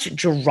so much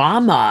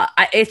drama.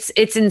 It's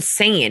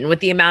insane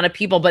with the amount of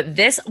people. But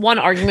this one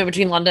argument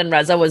between London and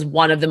Reza was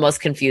one of the most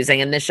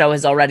confusing, and this show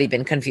has already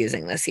been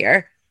confusing this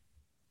season.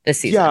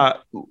 Yeah,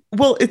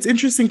 well, it's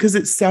interesting because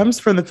it stems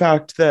from the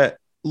fact that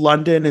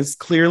London is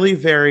clearly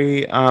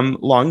very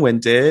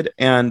long-winded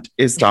and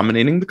is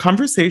dominating the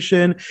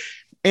conversation.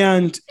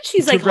 And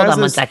she's like, hold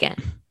on one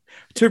second.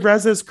 To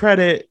Reza's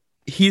credit,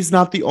 he's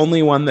not the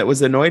only one that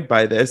was annoyed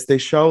by this. They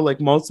show like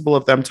multiple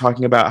of them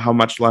talking about how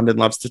much London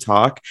loves to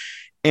talk.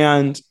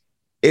 And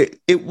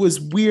it was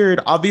weird.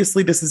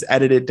 Obviously, this is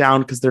edited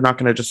down because they're not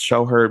going to just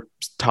show her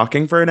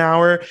talking for an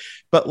hour.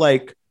 But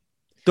like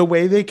the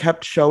way they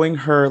kept showing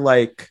her,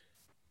 like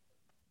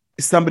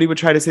somebody would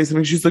try to say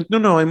something. She's like,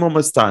 no, I'm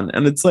almost done.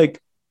 And it's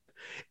like,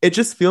 it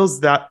just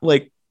feels that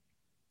like,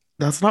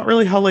 that's not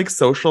really how like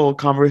social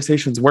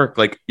conversations work.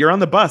 Like you're on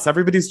the bus,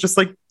 everybody's just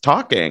like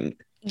talking.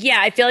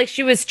 Yeah, I feel like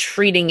she was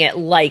treating it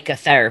like a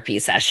therapy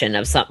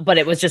session but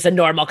it was just a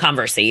normal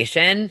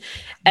conversation.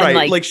 And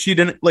right, like she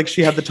didn't, like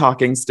she had the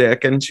talking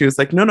stick and she was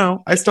like,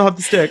 no, I still have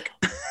the stick.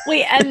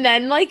 Wait, and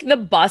then like the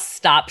bus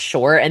stopped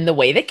short and the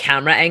way the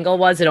camera angle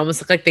was, it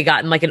almost looked like they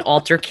got in like an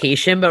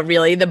altercation, but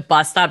really the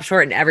bus stopped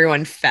short and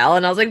everyone fell.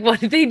 And I was like, what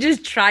did they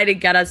just try to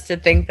get us to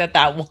think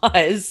that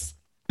was?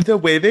 The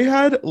way they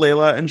had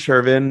Layla and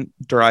Shervin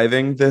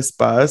driving this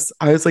bus,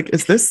 I was like,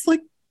 is this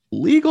like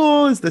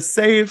legal? Is this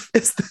safe?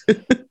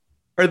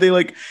 Are they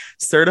like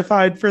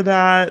certified for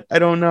that? I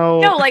don't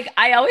know. No, like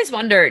I always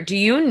wonder,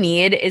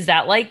 is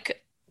that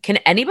like, can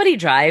anybody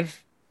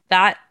drive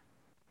that?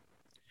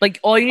 Like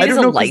all you need is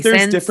a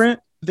license?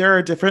 There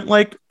are different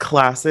like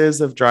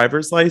classes of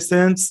driver's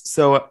license.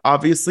 So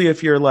obviously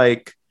if you're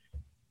like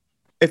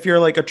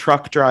a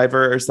truck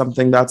driver or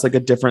something, that's like a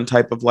different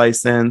type of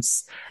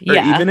license. Or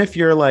even if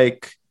you're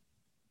like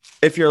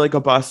a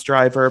bus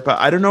driver, but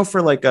I don't know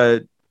for like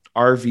a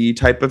RV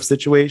type of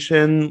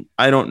situation.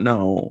 I don't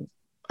know.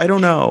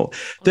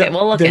 Okay,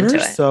 we'll look into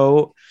it.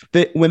 So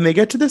when they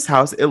get to this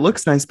house, it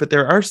looks nice, but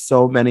there are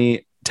so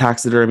many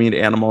taxidermied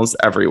animals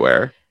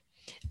everywhere.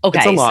 Okay,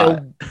 it's a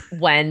lot. So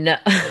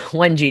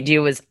when Gigi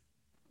was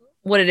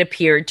what it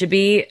appeared to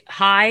be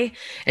high,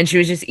 and she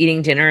was just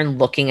eating dinner and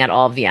looking at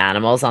all of the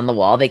animals on the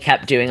wall, they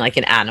kept doing like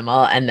an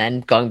animal and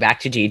then going back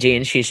to Gigi,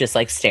 and she's just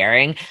like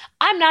staring.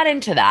 I'm not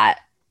into that.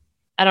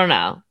 I don't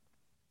know.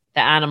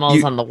 The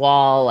animals on the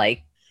wall,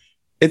 like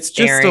it's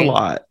staring. Just a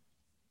lot.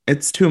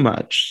 It's too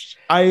much.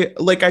 I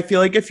feel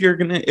like if you're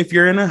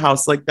in a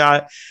house like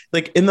that,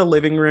 like in the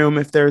living room,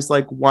 if there's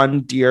like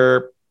one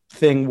deer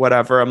thing,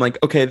 whatever, I'm like,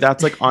 okay,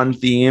 that's like on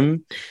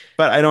theme,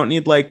 but I don't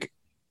need like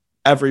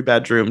every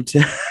bedroom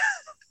to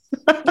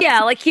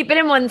Yeah, like keep it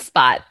in one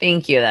spot.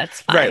 Thank you.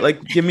 That's fine. right.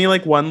 Like give me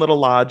like one little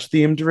lodge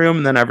themed room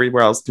and then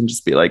everywhere else can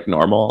just be like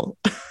normal.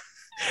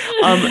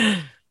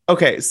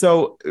 Okay,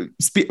 so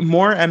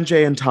more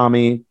MJ and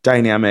Tommy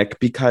dynamic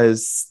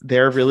because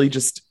they're really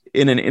just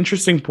in an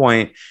interesting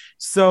point.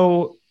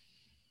 So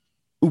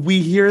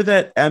we hear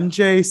that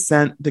MJ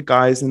sent the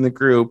guys in the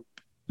group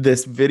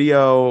this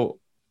video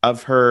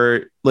of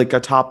her, like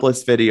a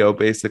topless video,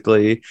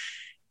 basically.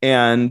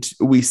 And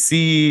we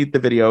see the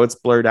video, it's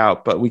blurred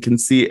out, but we can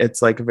see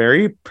it's like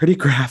very pretty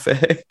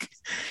graphic.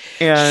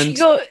 And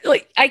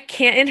I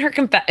can't in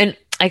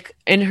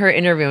her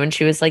interview, and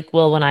she was like,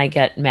 well, when I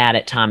get mad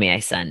at Tommy, I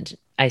send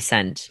nude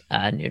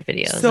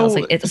videos. So, I was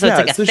like, it's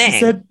like a thing. She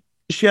said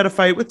she had a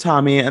fight with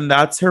Tommy, and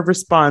that's her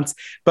response.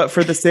 But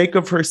for the sake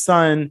of her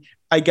son,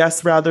 I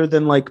guess rather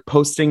than like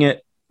posting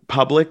it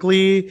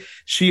publicly,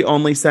 she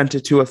only sent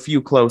it to a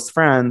few close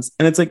friends.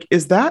 And it's like,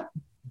 is that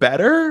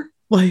better?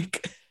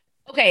 Like,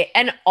 okay.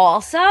 And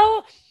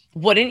also,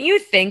 wouldn't you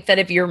think that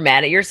if you're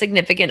mad at your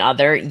significant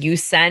other, you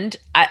send,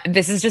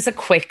 this is just a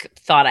quick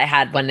thought I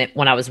had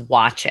when I was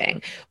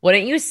watching,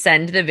 wouldn't you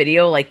send the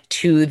video like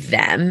to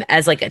them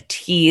as like a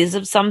tease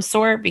of some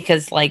sort?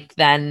 Because like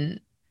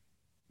then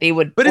they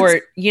would,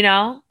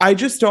 I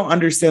just don't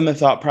understand the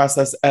thought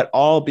process at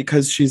all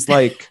because she's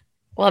like,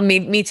 well,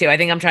 me too. I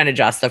think I'm trying to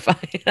justify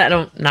it.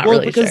 Not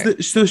really sure.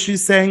 So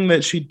she's saying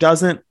that she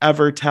doesn't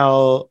ever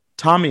tell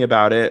Tommy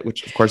about it,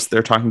 which of course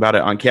they're talking about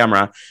it on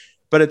camera,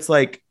 but it's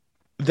like,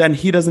 then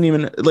he doesn't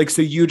even like,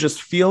 so you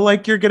just feel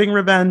like you're getting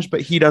revenge, but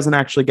he doesn't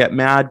actually get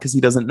mad because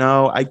he doesn't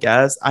know, I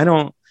guess.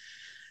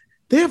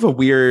 They have a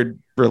weird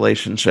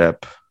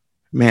relationship,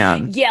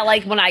 man. Yeah.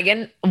 Like when I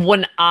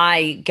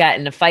get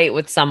in a fight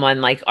with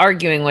someone, like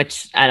arguing,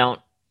 which I don't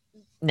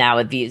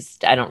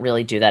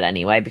really do that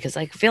anyway, because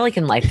I feel like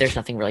in life, there's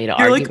nothing really to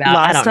argue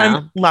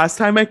about. Last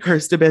time I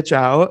cursed a bitch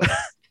out.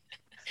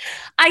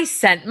 I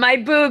sent my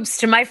boobs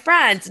to my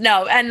friends.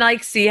 No. And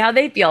like, see how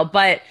they feel.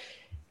 But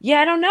yeah,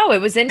 I don't know.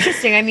 It was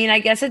interesting. I mean, I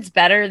guess it's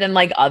better than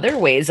like other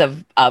ways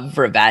of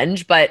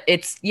revenge, but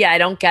I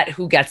don't get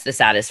who gets the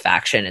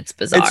satisfaction. It's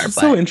bizarre. It's just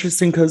so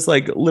interesting because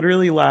like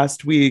literally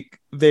last week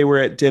they were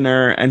at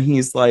dinner and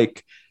he's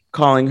like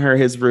calling her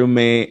his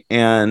roommate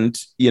and,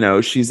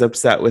 she's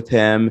upset with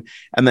him.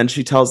 And then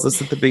she tells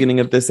us at the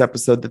beginning of this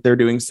episode that they're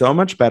doing so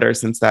much better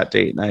since that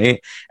date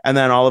night. And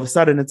then all of a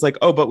sudden it's like,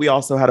 oh, but we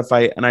also had a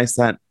fight and I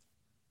sent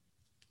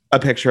a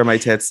picture of my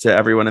tits to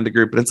everyone in the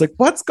group. And it's like,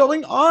 what's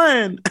going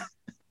on?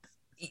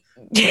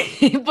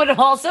 But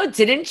also,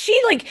 didn't she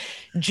like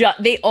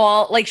they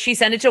all like she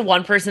sent it to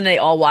one person, they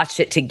all watched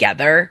it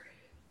together,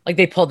 like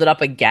they pulled it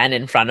up again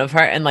in front of her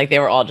and like they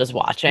were all just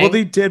watching? Well,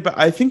 they did, but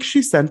I think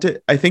she sent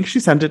it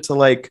to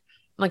like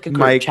a group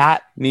Mike,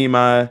 chat,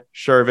 Nima,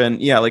 Shervin.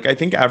 Yeah, like I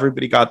think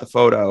everybody got the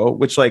photo,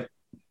 which like,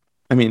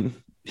 I mean,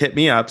 hit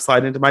me up,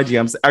 slide into my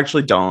DMs.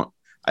 Actually, don't.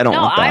 I don't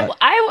want that.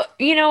 I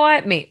you know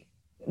what?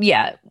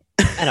 Yeah.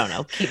 I don't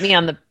know. Keep me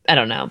on the, I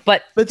don't know.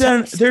 But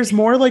then there's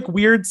more like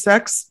weird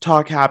sex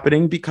talk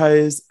happening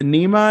because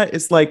Nima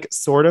is like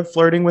sort of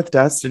flirting with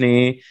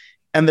Destiny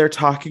and they're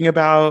talking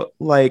about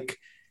like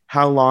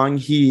how long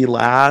he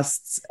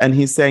lasts. And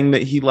he's saying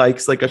that he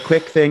likes like a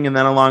quick thing and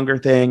then a longer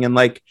thing. And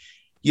like,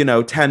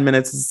 10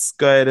 minutes is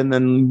good. And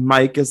then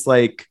Mike is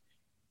like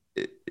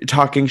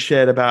talking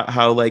shit about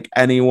how like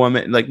any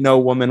woman, like no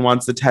woman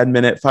wants a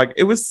 10-minute fuck.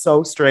 It was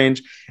so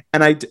strange.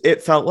 And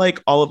it felt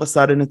like all of a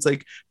sudden it's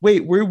like,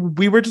 wait,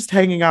 we were just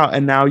hanging out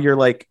and now you're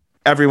like,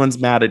 everyone's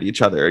mad at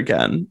each other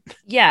again.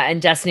 Yeah.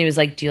 And Destiny was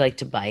like, do you like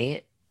to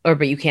bite?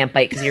 But you can't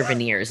bite because you're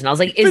veneers. And I was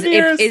like,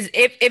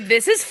 if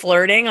this is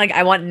flirting, like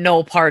I want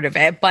no part of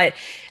it. But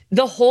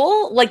the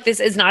whole, like, this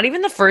is not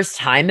even the first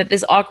time that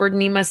this awkward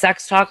Nima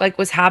sex talk like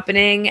was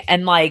happening.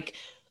 And like,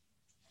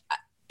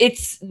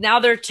 it's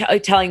now they're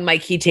telling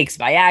Mike he takes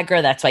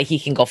Viagra. That's why he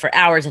can go for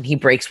hours and he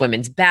breaks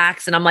women's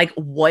backs. And I'm like,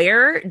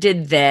 where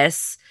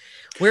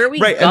are we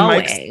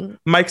going? And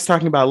Mike's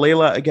talking about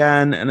Layla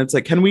again. And it's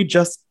like, can we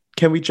just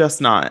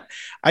not?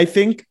 I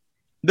think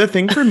the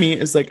thing for me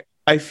is like,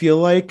 I feel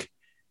like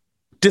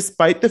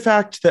despite the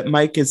fact that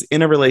Mike is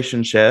in a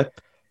relationship,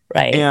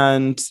 right,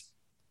 and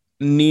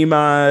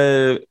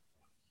Nima,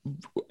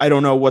 I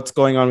don't know what's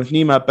going on with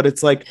Nima, but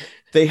it's like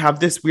they have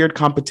this weird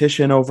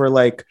competition over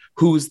like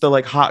who's the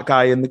like hot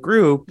guy in the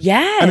group.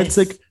 Yeah. And it's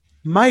like,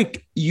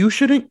 Mike, you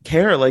shouldn't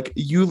care. Like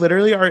you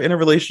literally are in a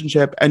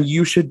relationship and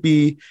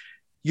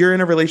you're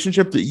in a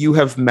relationship that you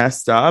have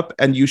messed up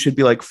and you should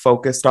be like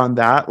focused on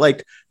that.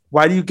 Like,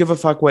 why do you give a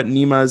fuck what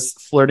Nima's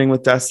flirting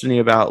with Destiny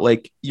about?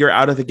 Like you're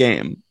out of the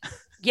game.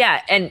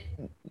 Yeah. And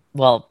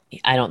well,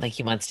 I don't think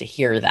he wants to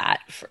hear that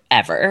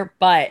forever.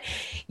 But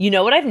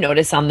what I've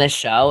noticed on this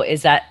show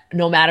is that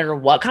no matter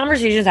what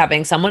conversation is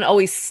happening, someone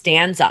always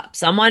stands up.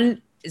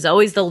 Someone is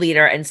always the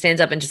leader and stands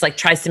up and just like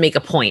tries to make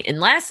a point. And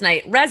last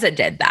night, Reza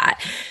did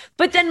that.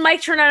 But then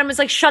Mike turned on him and was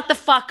like, shut the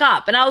fuck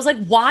up. And I was like,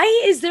 why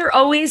is there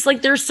always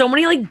like, there's so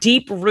many like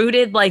deep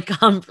rooted like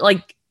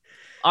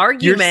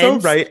arguments. You're so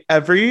right.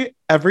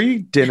 Every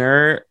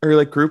dinner or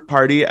like group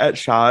party at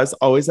Shaw's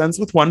always ends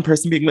with one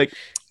person being like,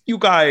 you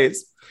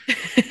guys,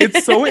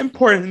 it's so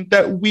important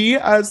that we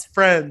as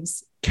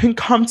friends can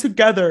come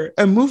together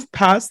and move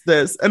past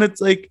this. And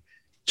it's like,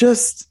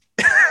 just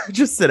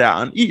sit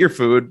down, eat your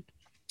food.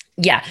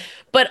 Yeah.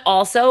 But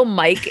also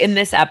Mike in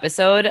this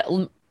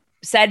episode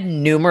said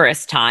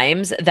numerous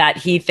times that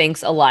he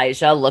thinks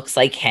Elijah looks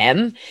like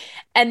him.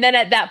 And then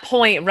at that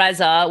point,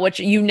 Reza, which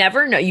you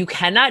never know, you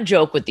cannot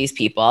joke with these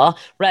people.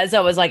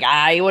 Reza was like,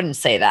 I wouldn't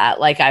say that.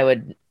 Like, I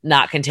would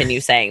not continue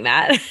saying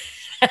that.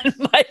 And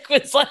Mike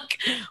was like,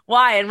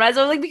 why? And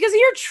Reza was like, because of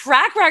your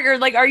track record.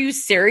 Like, are you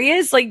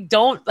serious? Like,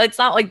 don't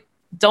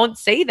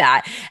say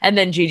that. And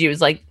then Gigi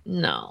was like,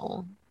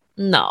 no,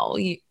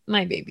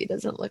 my baby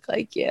doesn't look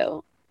like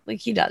you. Like,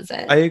 he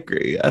doesn't. I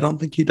agree. I don't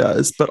think he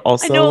does. But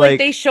also, I know, like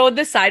they showed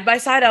the side by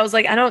side. I was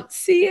like, I don't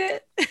see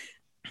it.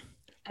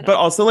 But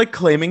also, like,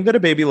 claiming that a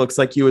baby looks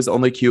like you is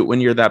only cute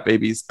when you're that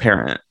baby's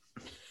parent.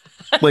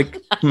 Like,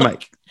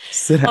 Mike,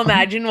 sit down.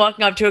 Imagine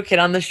walking up to a kid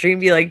on the street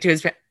and be like to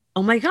his parent,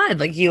 oh my God,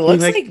 like he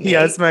looks like me. He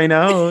has my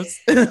nose.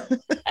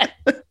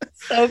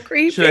 So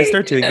creepy. Should I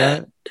start doing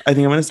that? I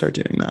think I'm going to start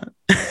doing that.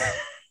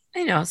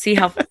 I know. See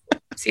how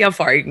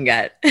far you can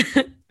get.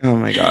 Oh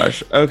my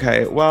gosh.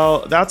 Okay.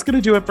 Well, that's going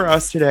to do it for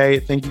us today.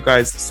 Thank you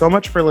guys so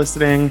much for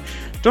listening.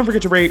 Don't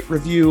forget to rate,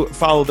 review,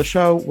 follow the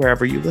show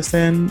wherever you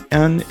listen.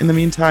 And in the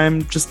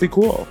meantime, just be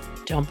cool.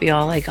 Don't be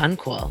all like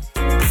uncool.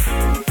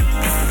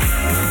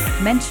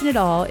 Mention It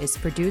All is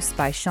produced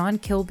by Sean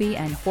Kilby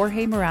and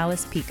Jorge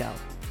Morales Pico.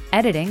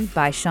 Editing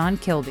by Sean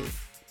Kilby.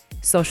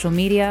 Social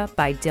media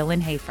by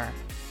Dylan Hafer.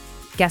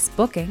 Guest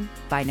booking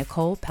by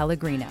Nicole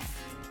Pellegrino.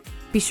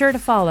 Be sure to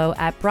follow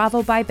at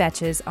Bravo by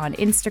Betches on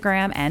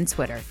Instagram and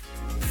Twitter.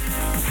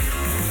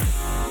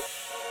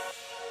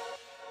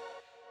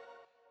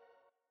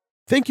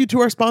 Thank you to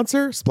our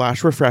sponsor,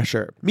 Splash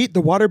Refresher. Meet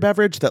the water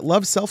beverage that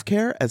loves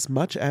self-care as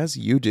much as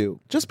you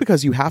do. Just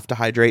because you have to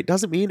hydrate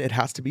doesn't mean it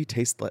has to be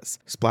tasteless.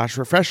 Splash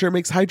Refresher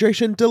makes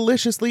hydration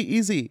deliciously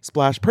easy.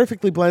 Splash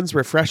perfectly blends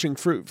refreshing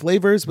fruit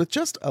flavors with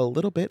just a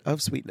little bit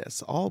of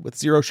sweetness, all with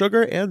 0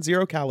 sugar and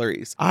 0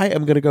 calories. I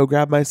am going to go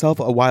grab myself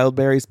a wild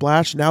berry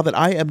splash now that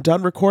I am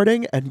done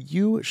recording, and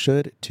you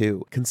should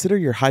too. Consider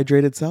your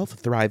hydrated self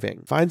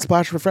thriving. Find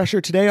Splash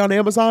Refresher today on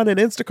Amazon and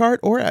Instacart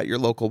or at your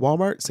local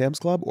Walmart, Sam's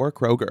Club, or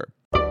Kroger.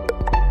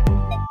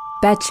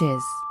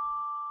 Betches.